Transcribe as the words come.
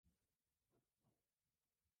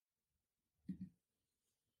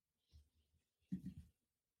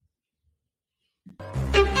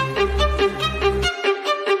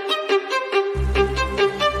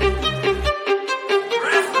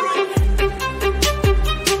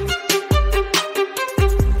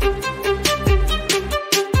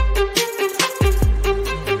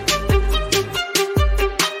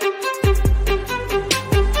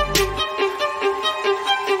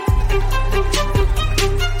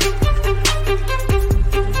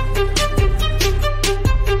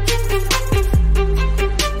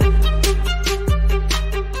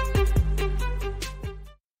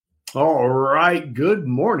right. Good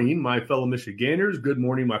morning, my fellow Michiganders. Good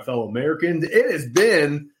morning, my fellow Americans. It has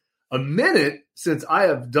been a minute since I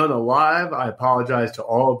have done a live. I apologize to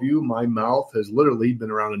all of you. My mouth has literally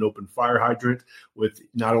been around an open fire hydrant with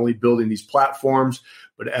not only building these platforms,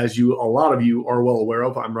 but as a lot of you are well aware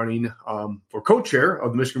of, I'm running for co-chair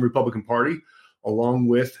of the Michigan Republican Party, along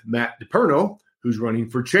with Matt DePerno, who's running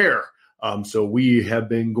for chair. So we have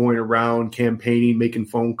been going around campaigning, making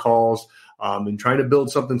phone calls, and trying to build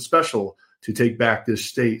something special to take back this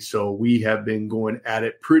state. So we have been going at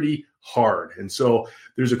it pretty hard. And so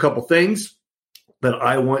there's a couple things that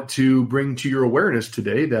I want to bring to your awareness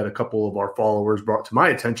today that a couple of our followers brought to my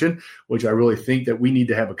attention, which I really think that we need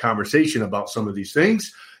to have a conversation about some of these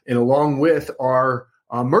things. And along with our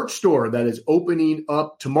merch store that is opening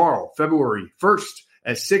up tomorrow, February 1st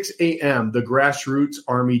at 6 a.m.,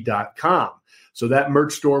 thegrassrootsarmy.com. So that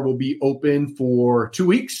merch store will be open for 2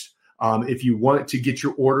 weeks. If you want to get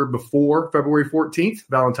your order before February 14th,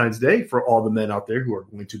 Valentine's Day, for all the men out there who are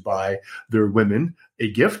going to buy their women a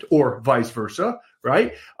gift or vice versa,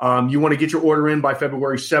 right? You want to get your order in by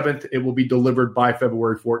February 7th. It will be delivered by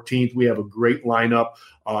February 14th. We have a great lineup.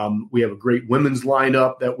 We have a great women's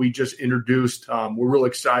lineup that we just introduced. We're real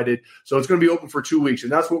excited. So it's going to be open for 2 weeks.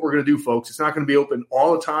 And that's what we're going to do, folks. It's not going to be open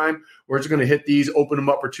all the time. We're just going to hit these, open them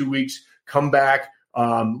up for 2 weeks, come back,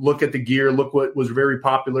 look at the gear, look what was very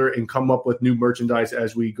popular, and come up with new merchandise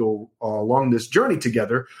as we go along this journey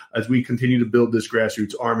together as we continue to build this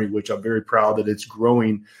grassroots army, which I'm very proud that it's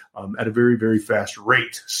growing at a very, very fast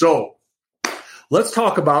rate. So let's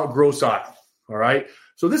talk about Grosse Isle. All right.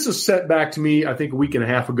 So this was sent back to me, I think, a week and a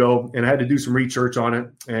half ago, and I had to do some research on it.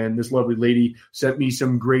 And this lovely lady sent me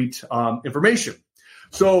some great information.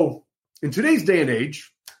 So in today's day and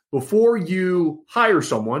age, before you hire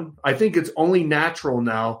someone, I think it's only natural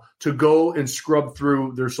now to go and scrub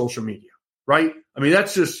through their social media, right? I mean,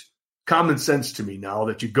 that's just common sense to me now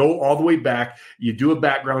that you go all the way back, you do a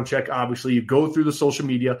background check, obviously, you go through the social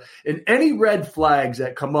media, and any red flags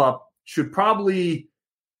that come up should probably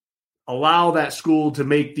allow that school to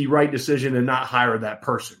make the right decision and not hire that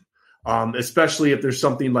person. Especially if there's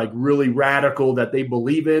something like really radical that they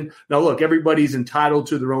believe in. Now, look, everybody's entitled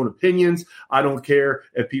to their own opinions. I don't care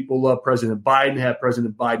if people love President Biden, have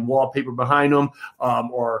President Biden wallpaper behind them,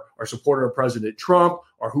 or are supporter of President Trump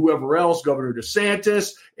or whoever else, Governor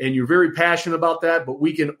DeSantis, and you're very passionate about that. But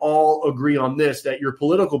we can all agree on this, that your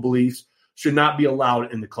political beliefs should not be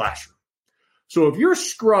allowed in the classroom. So if you're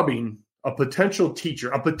scrubbing a potential teacher,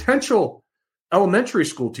 a potential elementary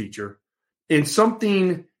school teacher, in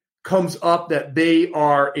something comes up that they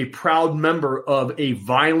are a proud member of a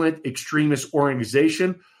violent extremist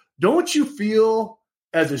organization, don't you feel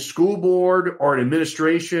as a school board or an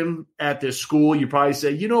administration at this school, you probably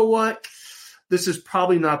say, you know what, this is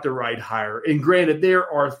probably not the right hire. And granted, there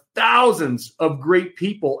are thousands of great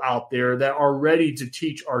people out there that are ready to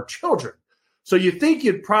teach our children. So you think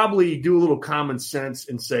you'd probably do a little common sense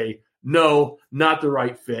and say, no, not the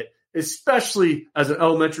right fit. Especially as an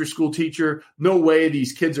elementary school teacher, no way.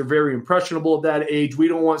 These kids are very impressionable at that age. We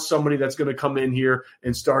don't want somebody that's going to come in here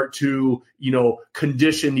and start to,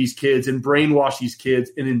 condition these kids and brainwash these kids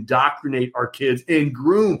and indoctrinate our kids and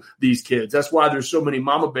groom these kids. That's why there's so many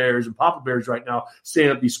mama bears and papa bears right now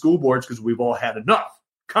staying at these school boards, because we've all had enough.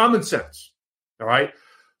 Common sense. All right.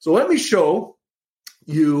 So let me show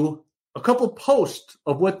you a couple posts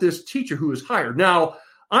of what this teacher who is hired. Now,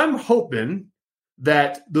 I'm hoping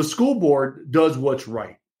that the school board does what's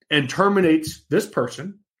right and terminates this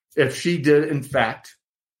person if she did, in fact,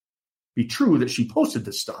 be true that she posted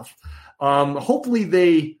this stuff. Hopefully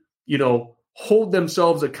they, hold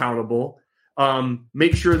themselves accountable,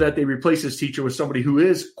 make sure that they replace this teacher with somebody who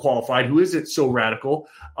is qualified, who isn't so radical.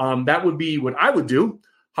 That would be what I would do.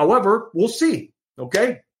 However, we'll see.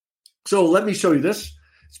 Okay. So let me show you this.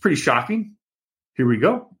 It's pretty shocking. Here we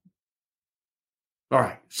go. All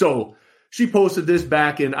right. So she posted this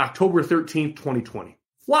back in October 13th, 2020, a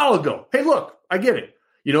while ago. Hey, look, I get it.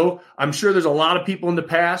 I'm sure there's a lot of people in the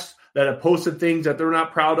past that have posted things that they're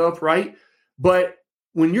not proud of, right? But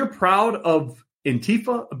when you're proud of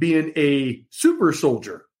Antifa being a super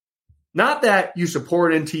soldier, not that you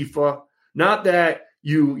support Antifa, not that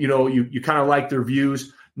you kind of like their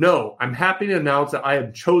views. No, I'm happy to announce that I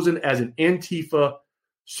am chosen as an Antifa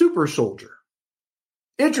super soldier.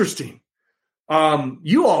 Interesting.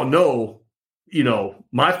 You all know,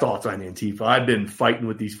 my thoughts on Antifa. I've been fighting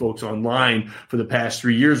with these folks online for the past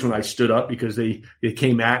 3 years when I stood up because they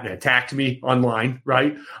came at and attacked me online,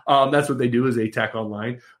 right? That's what they do, is they attack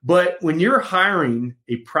online. But when you're hiring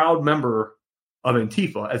a proud member of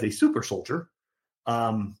Antifa as a super soldier,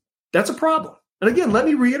 that's a problem. And again, let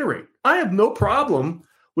me reiterate, I have no problem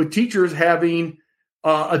with teachers having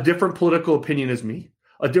a different political opinion as me,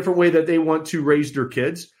 a different way that they want to raise their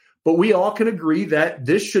kids. But we all can agree that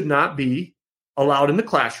this should not be allowed in the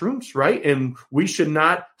classrooms, right? And we should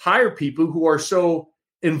not hire people who are so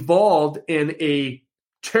involved in a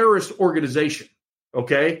terrorist organization,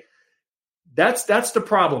 okay? That's the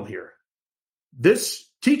problem here. This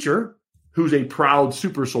teacher, who's a proud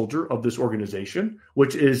super soldier of this organization,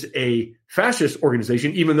 which is a fascist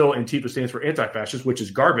organization, even though Antifa stands for anti-fascist, which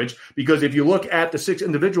is garbage, because if you look at the 6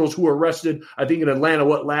 individuals who were arrested, I think in Atlanta,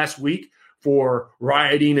 last week, for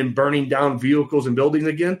rioting and burning down vehicles and buildings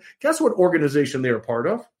again, guess what organization they're a part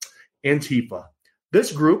of? Antifa.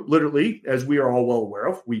 This group, literally, as we are all well aware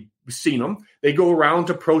of, we've seen them, they go around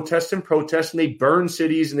to protest, and they burn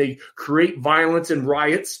cities, and they create violence and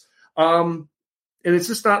riots. And it's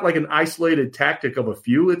just not like an isolated tactic of a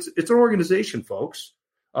few. It's an organization, folks.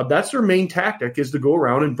 That's their main tactic, is to go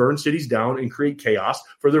around and burn cities down and create chaos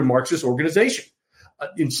for their Marxist organization.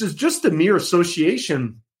 It's just the mere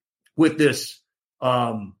association with this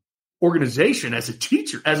organization as a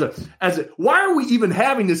teacher, as a why are we even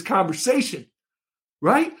having this conversation?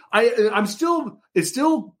 Right? It's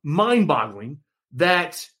still mind-boggling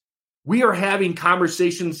that we are having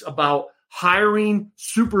conversations about hiring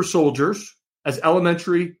super soldiers as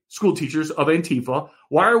elementary school teachers of Antifa.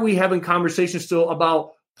 Why are we having conversations still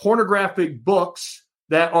about pornographic books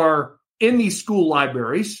that are in these school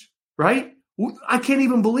libraries, right? I can't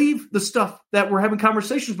even believe the stuff that we're having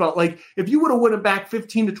conversations about. Like, if you would have went back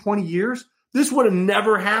 15 to 20 years, this would have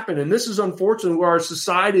never happened. And this is unfortunately where our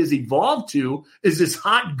society has evolved to, is this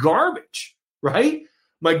hot garbage, right?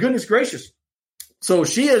 My goodness gracious. So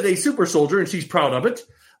she is a super soldier, and she's proud of it.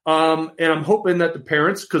 And I'm hoping that the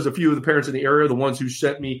parents, because a few of the parents in the area are the ones who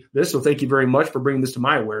sent me this, so thank you very much for bringing this to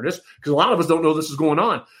my awareness, because a lot of us don't know this is going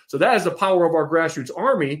on. So that is the power of our grassroots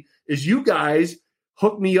army, is you guys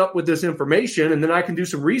hook me up with this information, and then I can do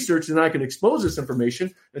some research, and I can expose this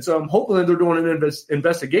information. And so I'm hoping that they're doing an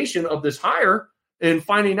investigation of this hire and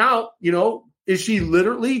finding out, is she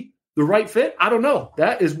literally the right fit? I don't know.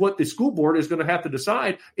 That is what the school board is going to have to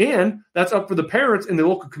decide. And that's up for the parents in the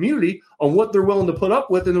local community on what they're willing to put up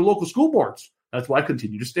with in their local school boards. That's why I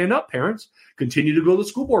continue to stand up, parents. Continue to go to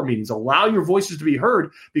school board meetings. Allow your voices to be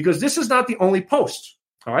heard, because this is not the only post.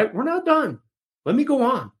 All right, we're not done. Let me go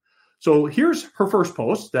on. So here's her first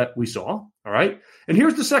post that we saw. All right. And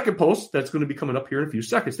here's the second post that's going to be coming up here in a few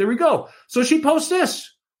seconds. There we go. So she posts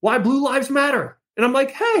this, why Blue Lives Matter. And I'm like,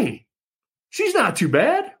 hey, she's not too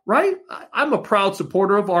bad, right? I'm a proud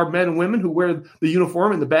supporter of our men and women who wear the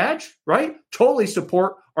uniform and the badge, right? Totally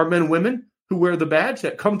support our men and women who wear the badge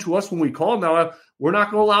that come to us when we call. Now, we're not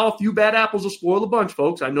going to allow a few bad apples to spoil the bunch,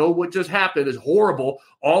 folks. I know what just happened is horrible.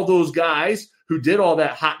 All those guys who did all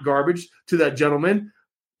that hot garbage to that gentleman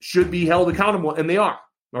should be held accountable, and they are,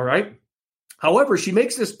 all right? However, she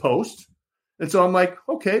makes this post, and so I'm like,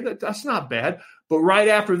 okay, that's not bad. But right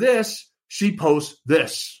after this, she posts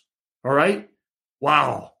this, all right?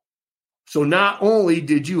 Wow. So not only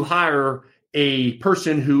did you hire a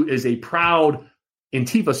person who is a proud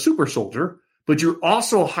Antifa super soldier, but you're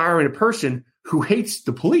also hiring a person who hates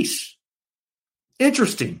the police.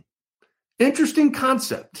 Interesting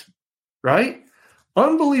concept, right?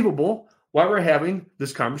 Unbelievable why we're having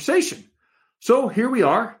this conversation. So here we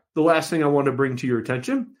are, the last thing I want to bring to your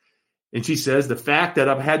attention. And she says, the fact that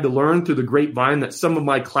I've had to learn through the grapevine that some of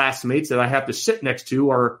my classmates that I have to sit next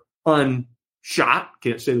to are unshot,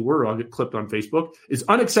 can't say the word, I'll get clipped on Facebook, is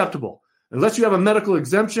unacceptable. Unless you have a medical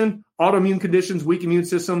exemption, autoimmune conditions, weak immune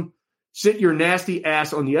system, sit your nasty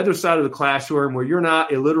ass on the other side of the classroom where you're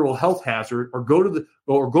not a literal health hazard, or go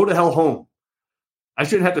to hell home. I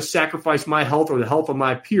shouldn't have to sacrifice my health or the health of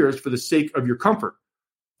my peers for the sake of your comfort.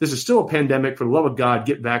 This is still a pandemic. For the love of God,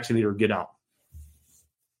 get vaccinated or get out.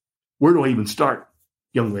 Where do I even start,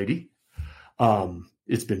 young lady?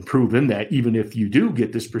 It's been proven that even if you do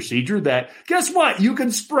get this procedure, that guess what? You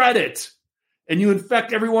can spread it and you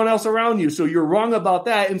infect everyone else around you. So you're wrong about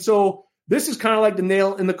that. And so this is kind of like the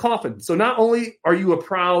nail in the coffin. So not only are you a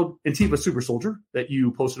proud Antifa super soldier that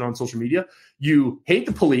you posted on social media, you hate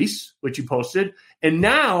the police, which you posted, and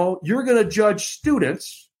now you're going to judge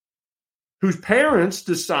students whose parents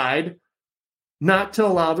decide not to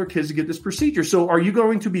allow their kids to get this procedure. So are you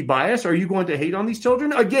going to be biased? Are you going to hate on these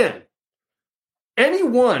children? Again, any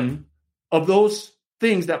one of those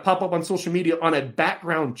things that pop up on social media on a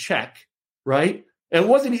background check, right? And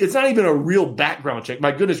it's not even a real background check.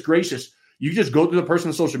 My goodness gracious. You just go to the person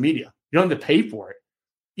on social media. You don't have to pay for it.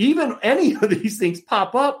 Even any of these things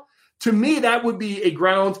pop up, to me, that would be a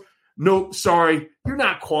ground. No, sorry, you're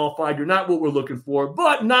not qualified. You're not what we're looking for,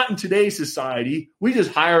 but not in today's society. We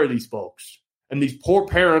just hire these folks. And these poor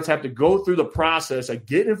parents have to go through the process of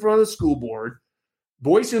getting in front of the school board,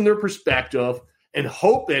 voicing their perspective, and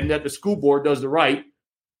hoping that the school board does the right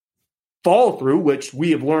follow through, which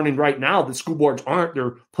we have learning right now that school boards aren't.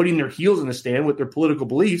 They're putting their heels in the stand with their political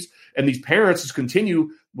beliefs. And these parents just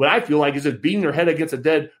continue what I feel like is just beating their head against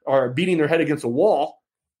a wall,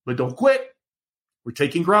 but don't quit. We're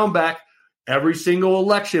taking ground back. Every single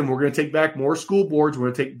election, we're going to take back more school boards.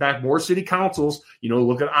 We're going to take back more city councils.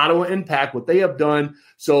 Look at Ottawa Impact, what they have done.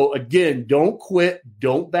 So again, don't quit.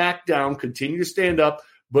 Don't back down. Continue to stand up.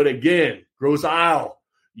 But again, Grosse Isle,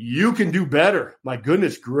 you can do better. My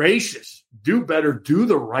goodness gracious. Do better. Do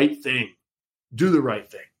the right thing. Do the right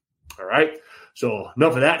thing. All right. So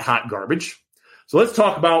enough of that hot garbage. So let's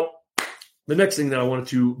talk about the next thing that I wanted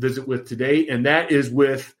to visit with today, and that is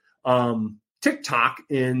with TikTok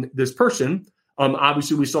and this person.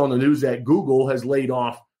 Obviously, we saw in the news that Google has laid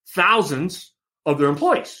off thousands of their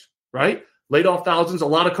employees, right? Laid off thousands. A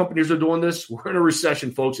lot of companies are doing this. We're in a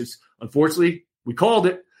recession, folks. Unfortunately, we called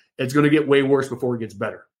it. It's going to get way worse before it gets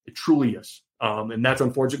better. It truly is. And that's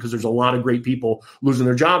unfortunate because there's a lot of great people losing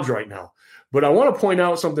their jobs right now. But I want to point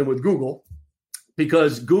out something with Google,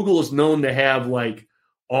 because Google is known to have like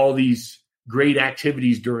all these great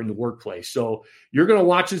activities during the workplace. So you're going to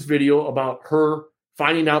watch this video about her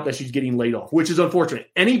finding out that she's getting laid off, which is unfortunate.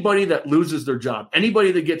 Anybody that loses their job,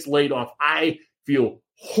 anybody that gets laid off, I feel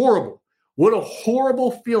horrible. What a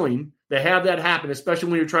horrible feeling to have that happen, especially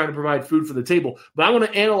when you're trying to provide food for the table. But I want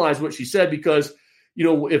to analyze what she said, because,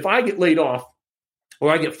 if I get laid off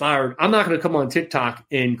or I get fired, I'm not going to come on TikTok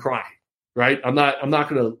and cry, right? I'm not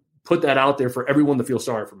going to put that out there for everyone to feel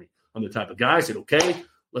sorry for me. I'm the type of guy I said, okay,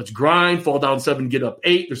 let's grind, fall down 7, get up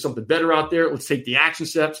 8. There's something better out there. Let's take the action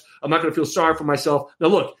steps. I'm not going to feel sorry for myself. Now,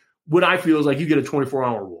 look, what I feel is like you get a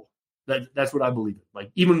 24-hour rule. That's what I believe in.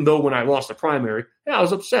 Like, even though when I lost the primary, I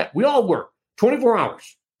was upset. We all were. 24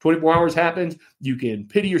 hours. 24 hours happens. You can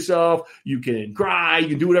pity yourself. You can cry. You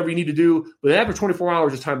can do whatever you need to do. But after 24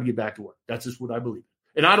 hours, it's time to get back to work. That's just what I believe.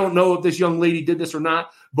 And I don't know if this young lady did this or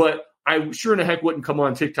not, but I sure in the heck wouldn't come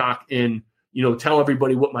on TikTok and tell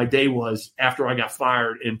everybody what my day was after I got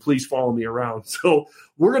fired and please follow me around. So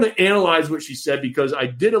we're going to analyze what she said, because I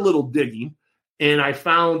did a little digging and I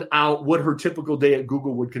found out what her typical day at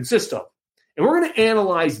Google would consist of. And we're going to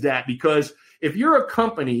analyze that, because if you're a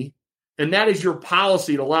company and that is your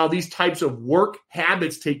policy to allow these types of work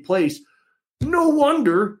habits take place, no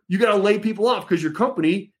wonder you got to lay people off, because your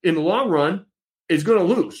company in the long run is going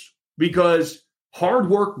to lose, because hard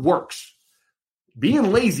work works.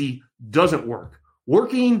 Being lazy doesn't work.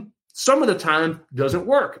 Working some of the time doesn't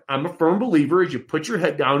work. I'm a firm believer as you put your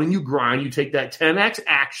head down and you grind, you take that 10x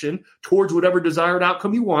action towards whatever desired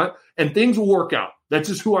outcome you want, and things will work out. That's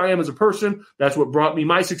just who I am as a person. That's what brought me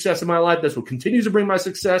my success in my life. That's what continues to bring my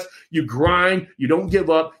success. You grind, you don't give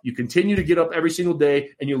up, you continue to get up every single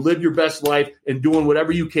day, and you live your best life and doing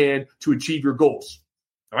whatever you can to achieve your goals.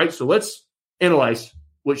 All right, so let's analyze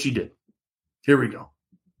what she did. Here we go.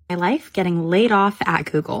 My life getting laid off at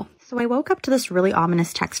Google. So I woke up to this really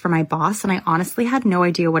ominous text from my boss, and I honestly had no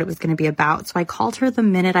idea what it was going to be about. So I called her the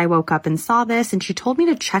minute I woke up and saw this, and she told me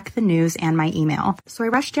to check the news and my email. So I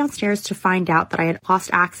rushed downstairs to find out that I had lost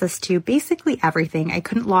access to basically everything. I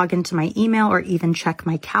couldn't log into my email or even check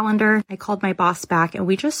my calendar. I called my boss back, and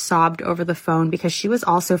we just sobbed over the phone because she was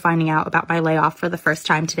also finding out about my layoff for the first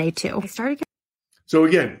time today too. So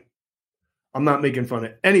again, I'm not making fun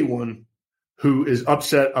of anyone who is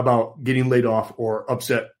upset about getting laid off or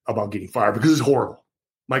upset about getting fired, because it's horrible.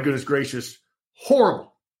 My goodness gracious,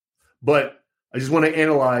 horrible. But I just want to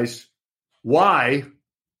analyze why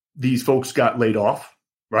these folks got laid off,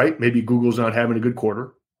 right? Maybe Google's not having a good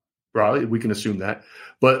quarter. Probably, we can assume that.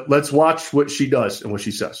 But let's watch what she does and what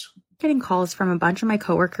she says. Getting calls from a bunch of my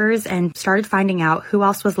coworkers and started finding out who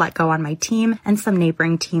else was let go on my team and some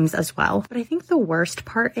neighboring teams as well. But I think the worst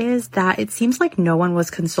part is that it seems like no one was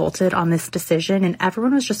consulted on this decision, and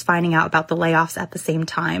everyone was just finding out about the layoffs at the same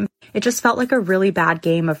time. It just felt like a really bad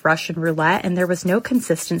game of Russian roulette, and there was no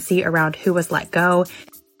consistency around who was let go.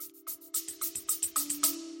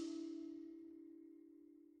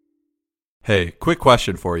 Hey, quick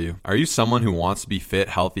question for you. Are you someone who wants to be fit,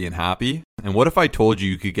 healthy, and happy? And what if I told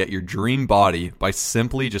you could get your dream body by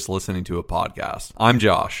simply just listening to a podcast? I'm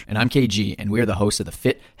Josh. And I'm KG, and we are the hosts of the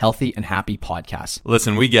Fit, Healthy, and Happy podcast.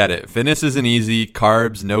 Listen, we get it. Fitness isn't easy.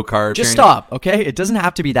 Carbs, no carbs. Just stop, okay? It doesn't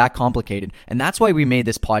have to be that complicated. And that's why we made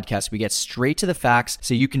this podcast. We get straight to the facts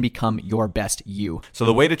so you can become your best you. So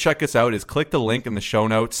the way to check us out is click the link in the show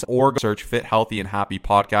notes or search Fit, Healthy, and Happy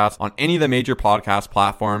podcast on any of the major podcast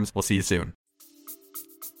platforms. We'll see you soon.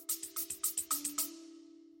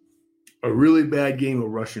 A really bad game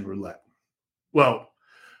of Russian roulette. Well,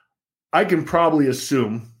 I can probably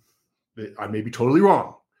assume that I may be totally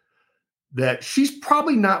wrong, that she's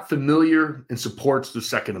probably not familiar and supports the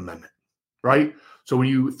Second Amendment, right? So when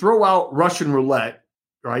you throw out Russian roulette,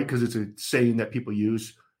 right, because it's a saying that people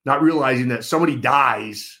use, not realizing that somebody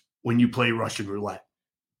dies when you play Russian roulette,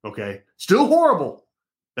 okay? Still horrible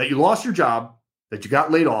that you lost your job, that you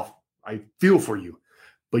got laid off. I feel for you.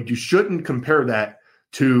 But you shouldn't compare that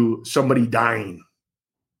to somebody dying.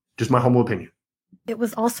 Just my humble opinion. It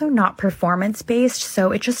was also not performance-based,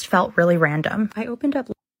 so it just felt really random. I opened up...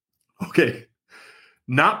 Okay.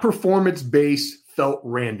 Not performance-based felt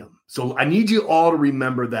random. So I need you all to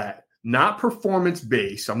remember that. Not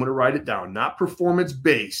performance-based. I'm going to write it down. Not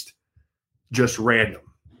performance-based, just random.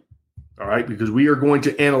 All right? Because we are going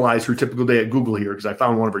to analyze her typical day at Google here, because I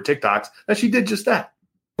found one of her TikToks that she did just that.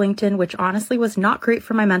 LinkedIn, which honestly was not great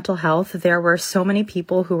for my mental health. There were so many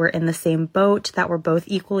people who were in the same boat that were both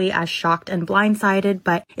equally as shocked and blindsided,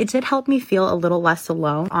 but it did help me feel a little less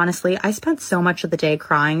alone. Honestly, I spent so much of the day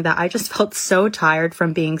crying that I just felt so tired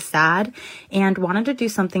from being sad and wanted to do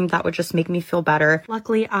something that would just make me feel better.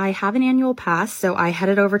 Luckily, I have an annual pass, so I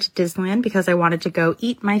headed over to Disneyland because I wanted to go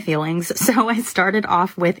eat my feelings. So I started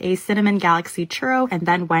off with a Cinnamon Galaxy churro and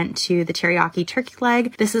then went to the teriyaki turkey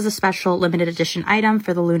leg. This is a special limited edition item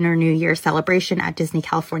for the Lunar New Year celebration at Disney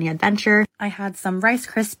California Adventure. I had some Rice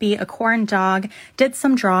Krispie, a corn dog, did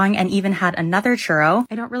some drawing, and even had another churro.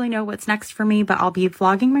 I don't really know what's next for me, but I'll be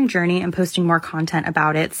vlogging my journey and posting more content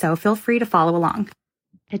about it, so feel free to follow along.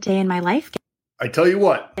 A day in my life. I tell you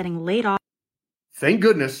what. Getting laid off. Thank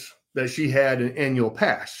goodness that she had an annual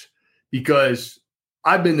pass, because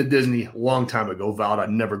I've been to Disney a long time ago, vowed I'd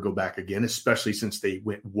never go back again, especially since they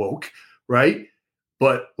went woke, right?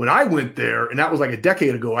 But when I went there, and that was like a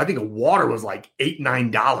decade ago, I think a water was like $8,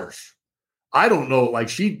 $9. I don't know. Like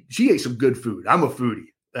she ate some good food. I'm a foodie.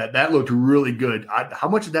 That looked really good. How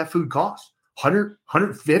much did that food cost? $100,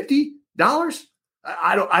 $150?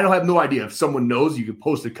 I don't have no idea. If someone knows, you can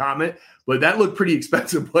post a comment. But that looked pretty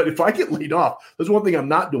expensive. But if I get laid off, there's one thing I'm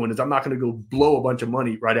not doing is I'm not going to go blow a bunch of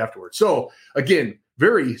money right afterwards. So again,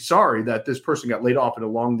 very sorry that this person got laid off and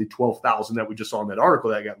along the 12,000 that we just saw in that article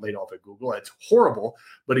that got laid off at Google. That's horrible.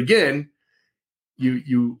 But again,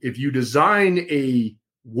 if you design a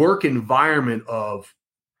work environment of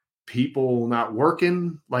people not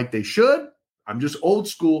working like they should, I'm just old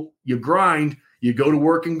school. You grind, you go to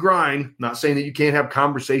work and grind. Not saying that you can't have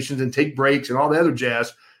conversations and take breaks and all the other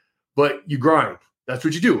jazz, but you grind. That's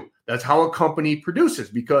what you do. That's how a company produces,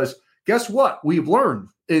 because guess what? We've learned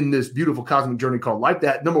in this beautiful cosmic journey called life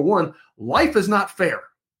that, number one, life is not fair.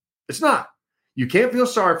 It's not. You can't feel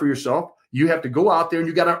sorry for yourself. You have to go out there and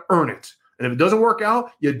you got to earn it. And if it doesn't work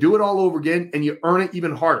out, you do it all over again and you earn it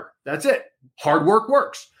even harder. That's it. Hard work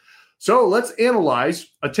works. So let's analyze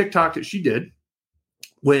a TikTok that she did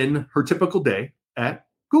when her typical day at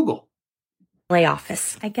Google. LA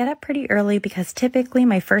office. I get up pretty early because typically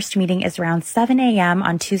my first meeting is around 7 a.m.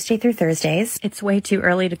 on Tuesday through Thursdays. It's way too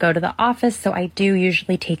early to go to the office, so I do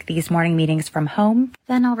usually take these morning meetings from home.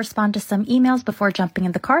 Then I'll respond to some emails before jumping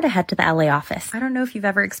in the car to head to the LA office. I don't know if you've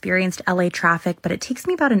ever experienced LA traffic, but it takes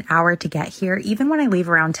me about an hour to get here, even when I leave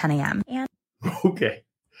around 10 a.m. Okay.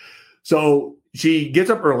 So she gets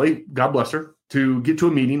up early, God bless her, to get to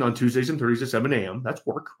a meeting on Tuesdays and Thursdays at 7 a.m. That's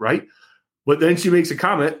work, right? But then she makes a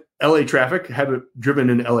comment, LA traffic, haven't driven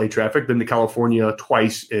in LA traffic, been to California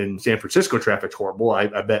twice, in San Francisco traffic's horrible. I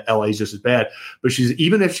bet LA is just as bad. But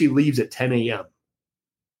even if she leaves at 10 a.m.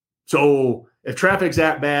 So if traffic's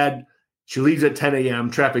that bad, she leaves at 10 a.m.,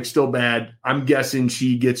 traffic's still bad. I'm guessing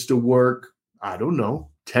she gets to work, I don't know,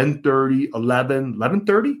 10:30, 11,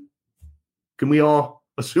 11:30? Can we all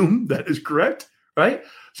assume that is correct, right?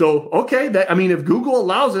 So, okay, if Google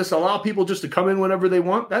allows us, allow people just to come in whenever they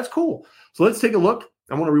want, that's cool. So let's take a look.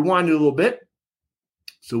 I want to rewind it a little bit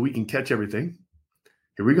so we can catch everything.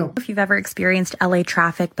 Here we go. If you've ever experienced LA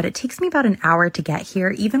traffic, but it takes me about an hour to get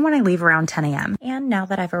here, even when I leave around 10 a.m. And now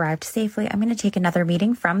that I've arrived safely, I'm going to take another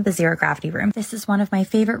meeting from the Zero Gravity Room. This is one of my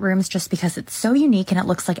favorite rooms just because it's so unique and it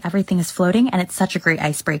looks like everything is floating and it's such a great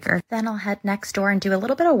icebreaker. Then I'll head next door and do a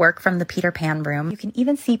little bit of work from the Peter Pan room. You can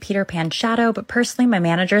even see Peter Pan's shadow, but personally, my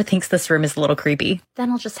manager thinks this room is a little creepy.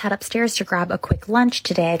 Then I'll just head upstairs to grab a quick lunch.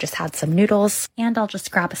 Today I just had some noodles, and I'll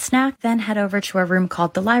just grab a snack, then head over to a room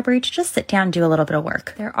called the library to just sit down and do a little bit of work.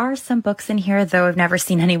 There are some books in here, though I've never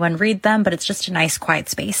seen anyone read them, but it's just a nice quiet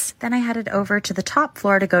space. Then I headed over to the top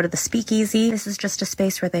floor to go to the Speakeasy. This is just a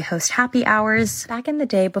space where they host happy hours. Back in the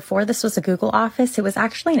day, before this was a Google office, it was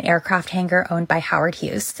actually an aircraft hangar owned by Howard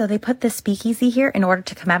Hughes. So they put this Speakeasy here in order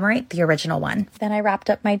to commemorate the original one. Then I wrapped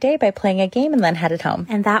up my day by playing a game and then headed home.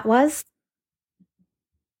 And that was...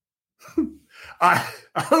 I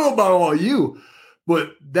don't know about all you,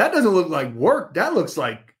 but that doesn't look like work. That looks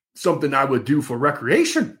like something I would do for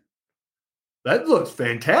recreation. That looks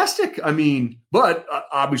fantastic. I mean, but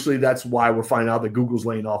obviously that's why we're finding out that Google's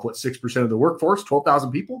laying off, 6% of the workforce,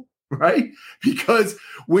 12,000 people, right? Because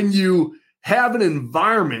when you have an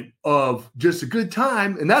environment of just a good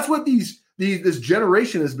time, and that's what this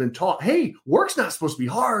generation has been taught. Hey, work's not supposed to be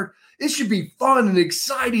hard. It should be fun and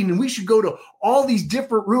exciting, and we should go to all these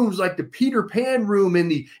different rooms like the Peter Pan room and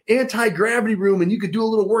the anti-gravity room, and you could do a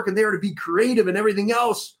little work in there to be creative and everything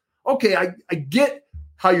else. Okay, I get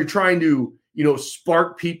how you're trying to,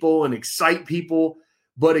 spark people and excite people.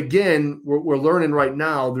 But again, we're learning right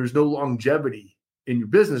now there's no longevity in your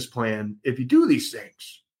business plan if you do these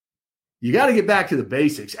things. You got to get back to the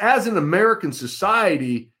basics. As an American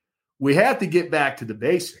society, we have to get back to the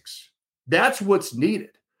basics. That's what's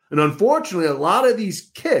needed. And unfortunately, a lot of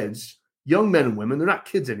these kids, young men and women, they're not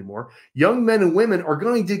kids anymore, young men and women are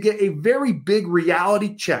going to get a very big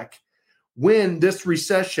reality check when this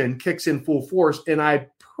recession kicks in full force. And I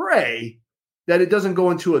pray that it doesn't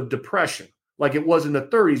go into a depression like it was in the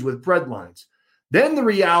 30s with breadlines. Then the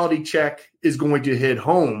reality check is going to hit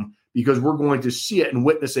home because we're going to see it and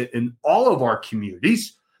witness it in all of our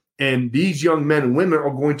communities. And these young men and women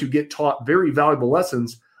are going to get taught very valuable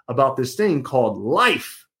lessons about this thing called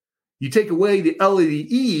life. You take away the L, the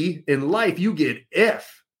E in life, you get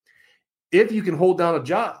if. If you can hold down a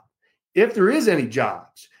job, if there is any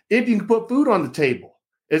jobs, if you can put food on the table.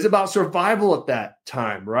 It's about survival at that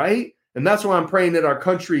time, right? And that's why I'm praying that our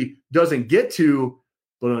country doesn't get to,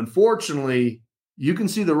 but unfortunately, you can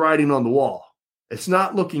see the writing on the wall. It's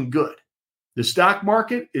not looking good. The stock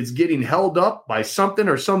market is getting held up by something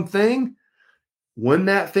or something. When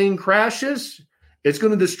that thing crashes, it's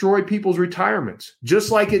going to destroy people's retirements,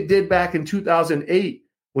 just like it did back in 2008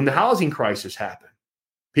 when the housing crisis happened.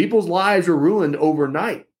 People's lives were ruined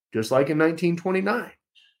overnight, just like in 1929.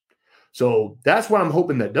 So that's what I'm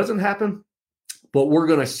hoping that doesn't happen, but we're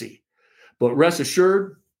going to see. But rest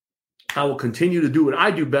assured, I will continue to do what I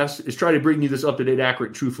do best, is try to bring you this up-to-date,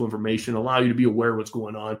 accurate, truthful information, allow you to be aware of what's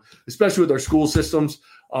going on, especially with our school systems.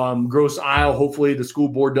 Grosse Isle, hopefully the school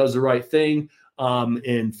board does the right thing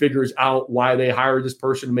and figures out why they hired this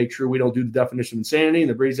person to make sure we don't do the definition of insanity. And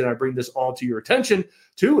the reason I bring this all to your attention,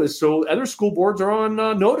 too, is so other school boards are on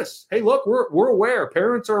notice. Hey, look, we're aware.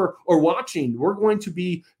 Parents are watching. We're going to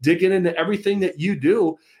be digging into everything that you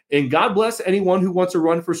do. And God bless anyone who wants to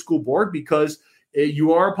run for school board, because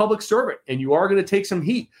you are a public servant and you are going to take some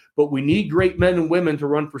heat. But we need great men and women to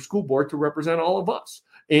run for school board to represent all of us.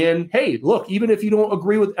 And hey, look, even if you don't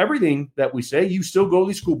agree with everything that we say, you still go to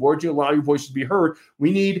these school boards, you allow your voices to be heard.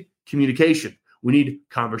 We need communication. We need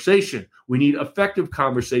conversation. We need effective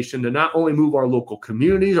conversation to not only move our local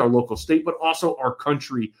communities, our local state, but also our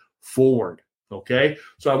country forward. Okay.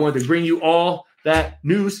 So I wanted to bring you all that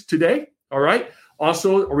news today. All right.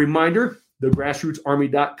 Also, a reminder, the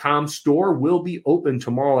grassrootsarmy.com store will be open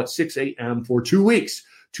tomorrow at 6 a.m. for 2 weeks.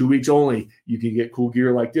 2 weeks only. You can get cool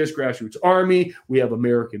gear like this, Grassroots Army. We have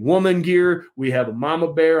American Woman gear. We have a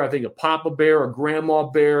Mama Bear, I think a Papa Bear, a Grandma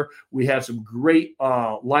Bear. We have some great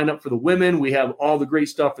lineup for the women. We have all the great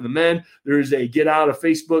stuff for the men. There's a Get Out of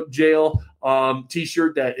Facebook Jail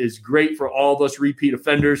t-shirt that is great for all of us repeat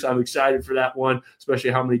offenders. I'm excited for that one,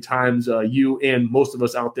 especially how many times you and most of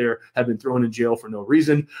us out there have been thrown in jail for no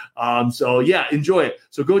reason. So yeah, enjoy it.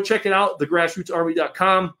 So go check it out,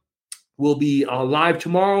 thegrassrootsarmy.com. We'll be live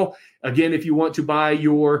tomorrow. Again, if you want to buy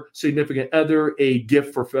your significant other a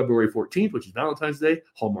gift for February 14th, which is Valentine's Day,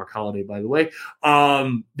 Hallmark holiday, by the way,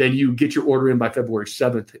 then you get your order in by February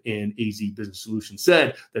 7th. And AZ Business Solutions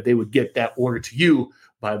said that they would get that order to you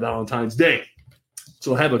by Valentine's Day.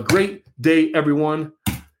 So have a great day, everyone.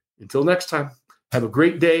 Until next time, have a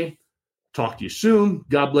great day. Talk to you soon.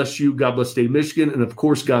 God bless you. God bless the state of Michigan. And, of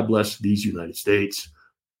course, God bless these United States.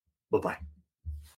 Bye-bye.